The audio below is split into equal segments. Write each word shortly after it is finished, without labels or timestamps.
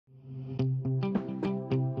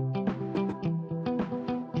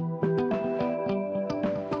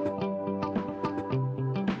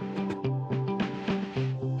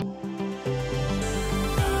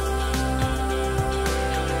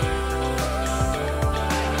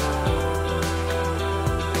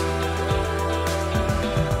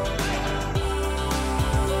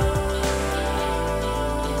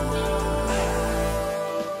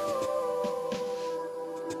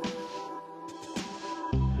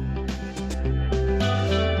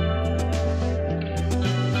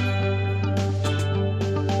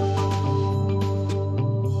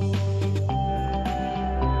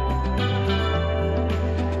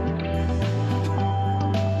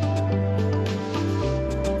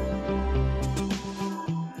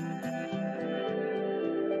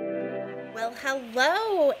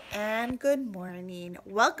Hello and good morning.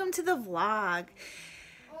 Welcome to the vlog.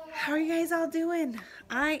 How are you guys all doing?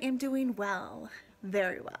 I am doing well,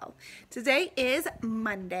 very well. Today is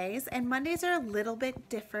Mondays, and Mondays are a little bit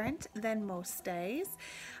different than most days.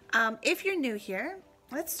 If you're new here,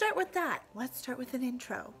 let's start with that. Let's start with an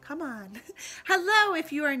intro. Come on. Hello,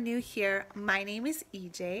 if you are new here, my name is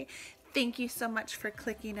EJ. Thank you so much for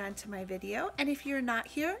clicking onto my video. And if you're not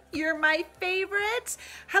here, you're my favorite.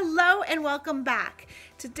 Hello and welcome back.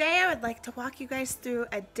 Today I would like to walk you guys through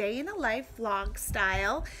a day in a life vlog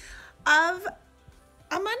style of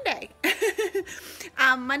a Monday.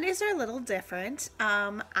 Mondays are a little different.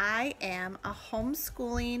 I am a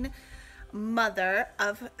homeschooling mother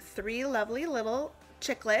of 3 lovely little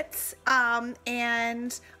chicklets,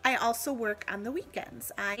 and I also work on the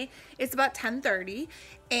weekends. It's about 10:30,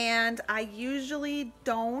 and I usually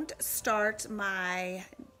don't start my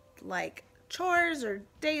chores or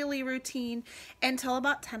daily routine until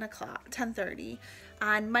about 10 o'clock, 10:30.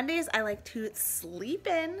 On Mondays, I like to sleep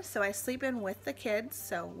in, so I sleep in with the kids.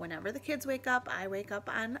 So whenever the kids wake up, I wake up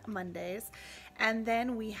on Mondays. And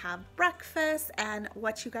then we have breakfast, and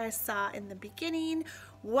what you guys saw in the beginning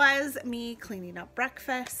was me cleaning up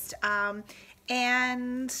breakfast. Then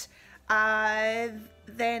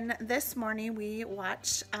this morning we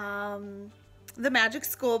watched The Magic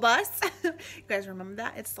School Bus. You guys remember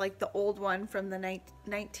that? It's like the old one from the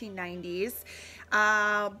 1990s.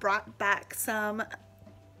 Brought back some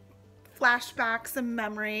flashbacks and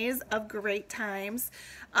memories of great times.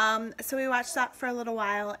 So we watched that for a little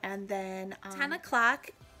while, and then 10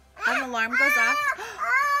 o'clock an alarm goes off.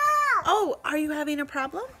 Oh, are you having a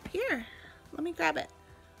problem? Here, let me grab it.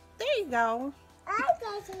 There you go.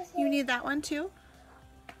 You need that one too?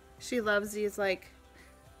 She loves these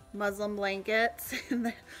Muslim blankets,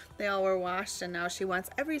 and they all were washed, and now she wants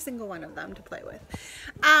every single one of them to play with.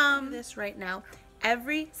 This right now,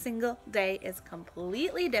 every single day is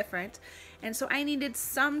completely different, and so I needed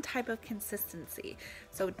some type of consistency.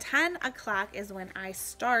 So 10 o'clock is when I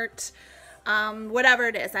start whatever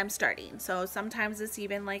it is I'm starting. So sometimes it's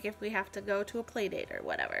even if we have to go to a play date or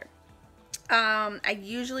whatever. I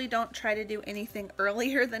usually don't try to do anything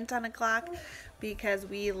earlier than 10 o'clock because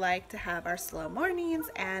we like to have our slow mornings,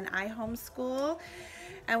 and I homeschool,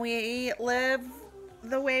 and we live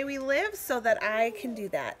the way we live so that I can do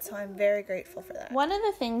that. So I'm very grateful for that. One of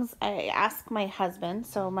the things I ask my husband,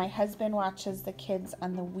 so my husband watches the kids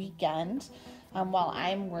on the weekend while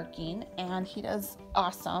I'm working, and he does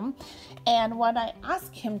awesome. And what I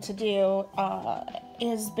ask him to do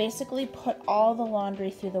is basically put all the laundry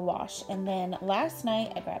through the wash. And then last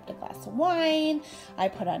night I grabbed a glass of wine, I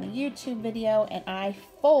put on a YouTube video, and I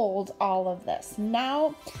fold all of this.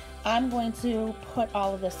 Now I'm going to put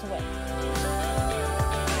all of this away.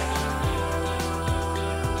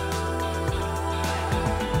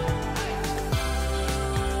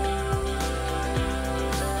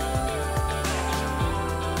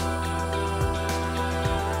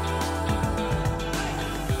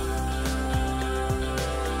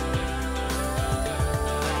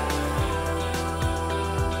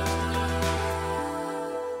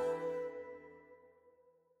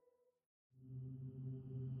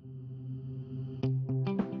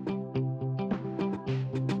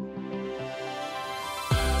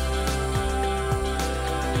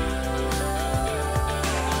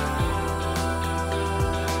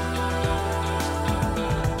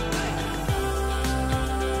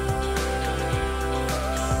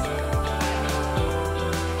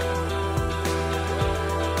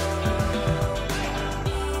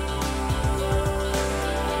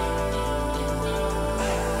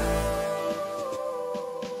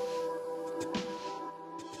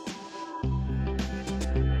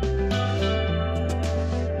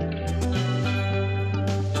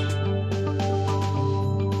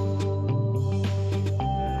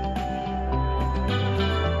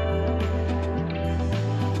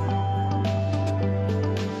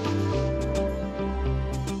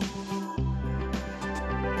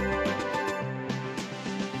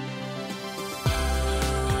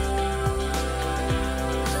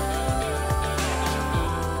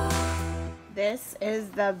 This is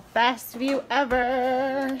the best view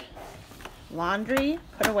ever. Laundry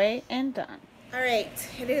put away and done. All right,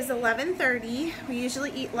 it is 11:30. We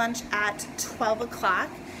usually eat lunch at 12 o'clock.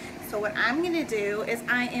 So what I'm gonna do is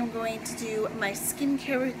I am going to do my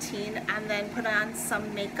skincare routine and then put on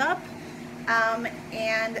some makeup,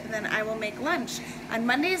 and then I will make lunch. On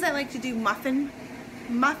Mondays, I like to do muffin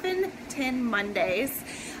tin Mondays,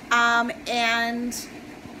 and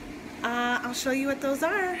I'll show you what those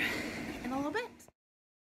are in a little bit.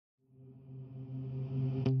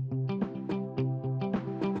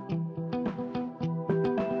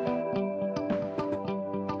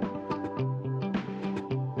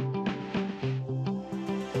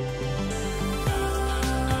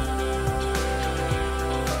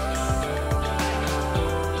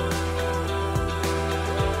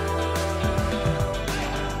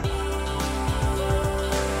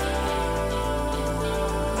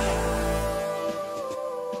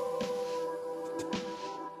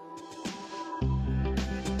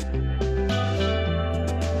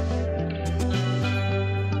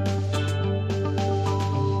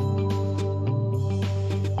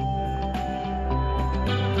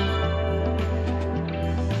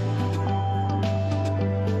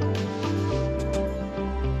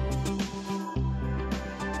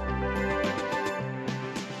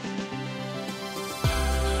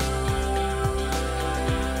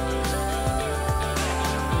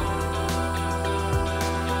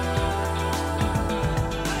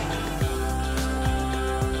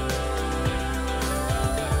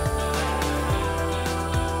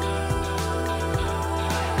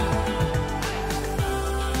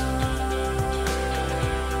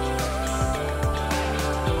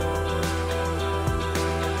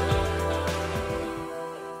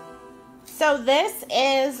 So this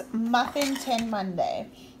is Muffin Tin Monday.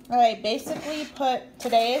 Alright, basically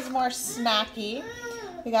today is more snacky.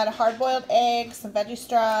 We got a hard-boiled egg, some veggie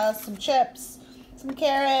straws, some chips, some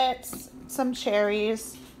carrots, some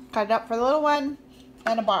cherries, cut it up for the little one,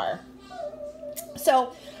 and a bar.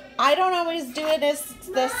 So I don't always do it as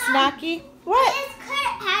the snacky. What? This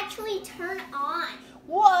could actually turn on.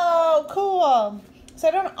 Whoa, cool. So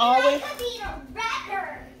I don't always. Could be a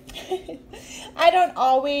record. I don't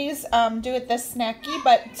always do it this snacky,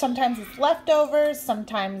 but sometimes it's leftovers.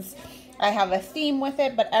 Sometimes I have a theme with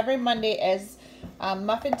it, but every Monday is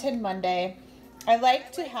Muffin Tin Monday. I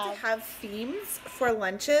like to have themes for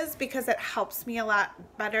lunches because it helps me a lot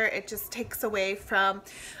better. It just takes away from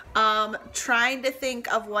trying to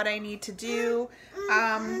think of what I need to do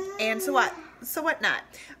and so what not.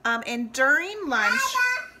 And during lunch,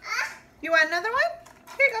 you want another one?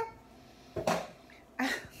 Here you go.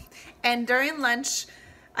 And during lunch,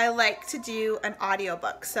 I like to do an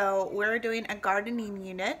audiobook. So we're doing a gardening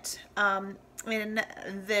unit in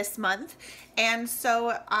this month, and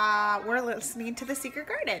so we're listening to The Secret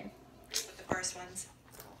Garden. The first ones.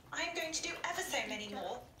 I'm going to do ever so many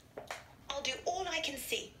more. I'll do all I can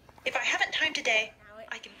see. If I haven't time today,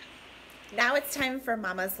 I can. Now it's time for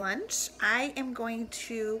Mama's lunch.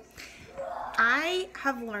 I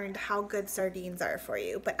have learned how good sardines are for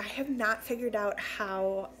you, but I have not figured out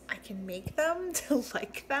how I can make them to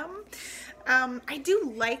like them. I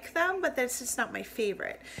do like them, but that's just not my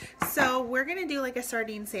favorite. So we're gonna do like a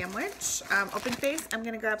sardine sandwich, open face. I'm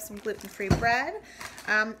gonna grab some gluten-free bread,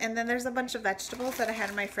 and then there's a bunch of vegetables that I had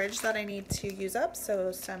in my fridge that I need to use up.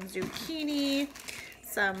 So some zucchini,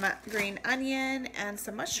 some green onion, and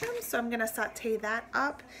some mushrooms. So I'm gonna saute that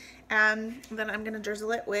up, and then I'm gonna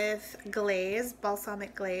drizzle it with glaze,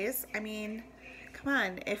 balsamic glaze. I mean, come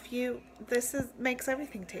on, makes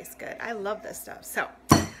everything taste good. I love this stuff. So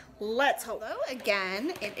let's hope. Hello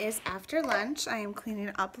again. It is after lunch. I am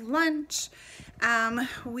cleaning up lunch.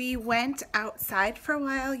 We went outside for a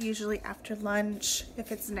while, usually after lunch.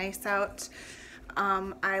 If it's nice out,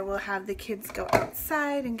 I will have the kids go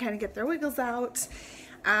outside and kind of get their wiggles out.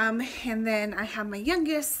 And then I have my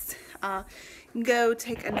youngest go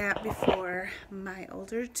take a nap before my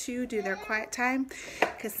older two do their quiet time,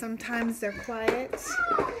 because sometimes their quiet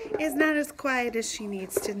is not as quiet as she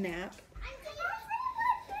needs to nap.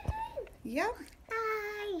 Yep.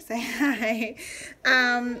 Hi. Say hi.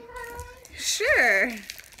 Sure.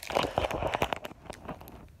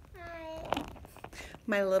 Hi.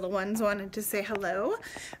 My little ones wanted to say hello.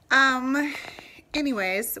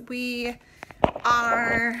 Anyways, we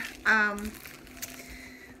are,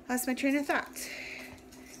 lost my train of thought.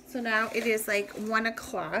 So now it is like 1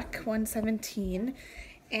 o'clock, 1:17,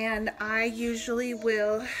 and I usually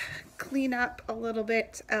will clean up a little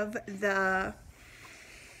bit of the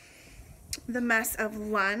mess of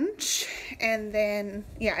lunch, and then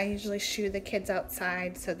I usually shoo the kids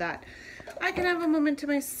outside so that I can have a moment to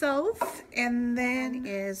myself, and then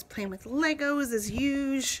is playing with Legos as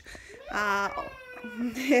usual.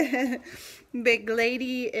 Big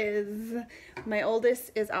lady my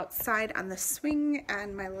oldest is outside on the swing,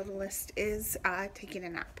 and my littlest is taking a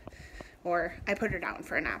nap, or I put her down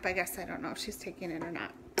for a nap. I guess I don't know if she's taking it or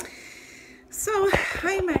not. So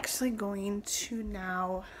I'm actually going to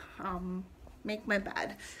now make my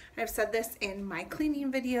bed. I've said this in my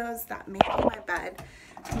cleaning videos that making my bed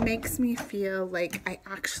makes me feel like I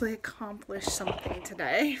actually accomplished something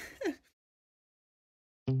today.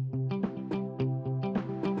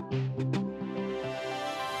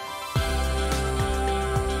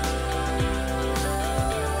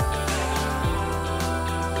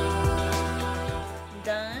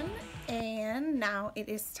 Done, and now it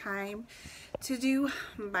is time to do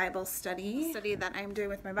Bible study. The study that I'm doing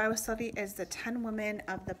with my Bible study is the 10 Women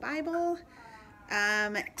of the Bible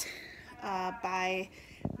by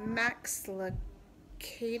Max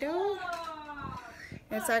Lucado.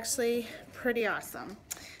 It's actually pretty awesome.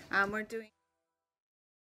 We're doing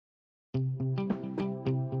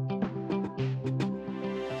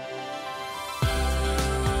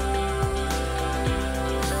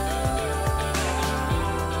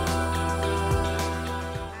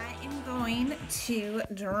to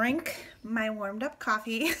drink my warmed up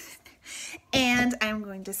coffee and I'm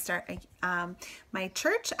going to start my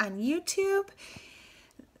church on YouTube,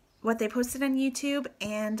 what they posted on YouTube,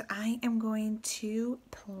 and I am going to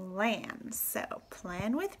plan. So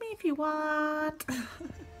plan with me if you want.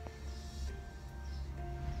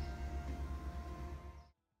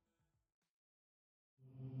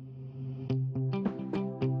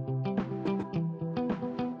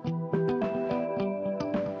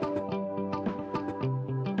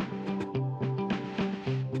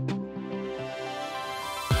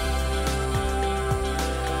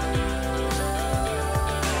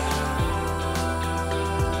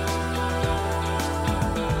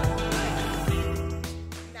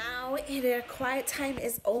 their quiet time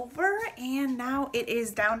is over, and now it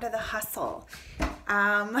is down to the hustle.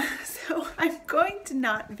 So I'm going to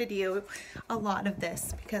not video a lot of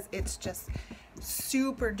this because it's just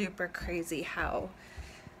super duper crazy how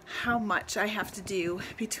much I have to do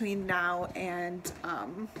between now and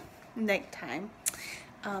nighttime.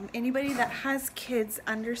 Anybody that has kids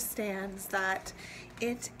understands that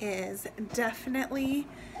it is definitely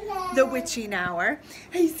the witching hour.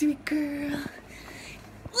 Hey, sweet girl.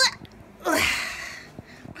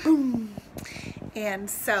 Boom. And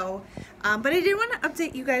so, but I did want to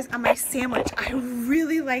update you guys on my sandwich. I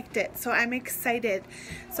really liked it, so I'm excited.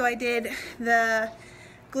 So I did the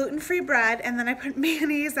gluten-free bread, and then I put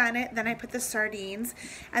mayonnaise on it, then I put the sardines,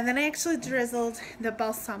 and then I actually drizzled the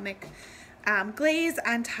balsamic glaze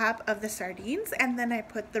on top of the sardines, and then I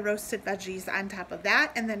put the roasted veggies on top of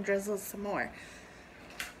that, and then drizzled some more.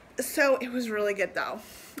 So it was really good though.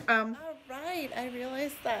 Alright, I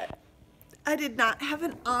realized that I did not have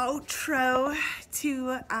an outro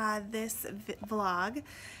to this vlog.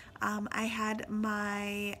 I had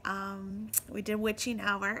my, we did witching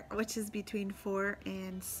hour, which is between 4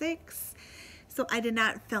 and 6. So I did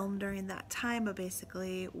not film during that time, but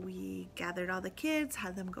basically we gathered all the kids,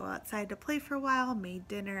 had them go outside to play for a while, made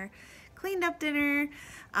dinner, cleaned up dinner,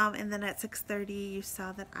 and then at 6:30 you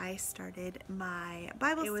saw that I started my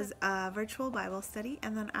Bible study. It was a virtual Bible study,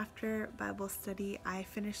 and then after Bible study I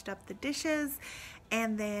finished up the dishes,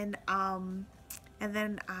 and then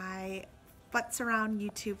I futz around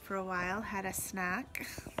YouTube for a while, had a snack.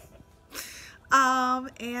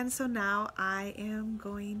 And so now I am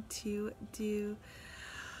going to do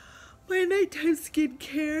my nighttime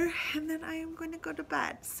skincare, and then I am going to go to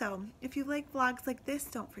bed. So if you like vlogs like this,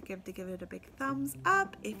 don't forget to give it a big thumbs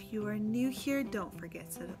up. If you are new here, don't forget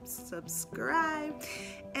to subscribe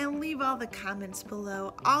and leave all the comments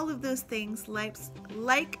below. All of those things, like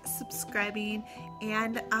subscribing,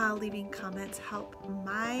 and leaving comments help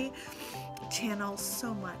my channel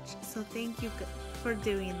so much. So thank you for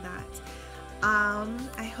doing that.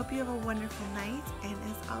 I hope you have a wonderful night, and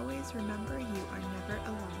as always, remember, you are never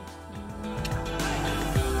alone.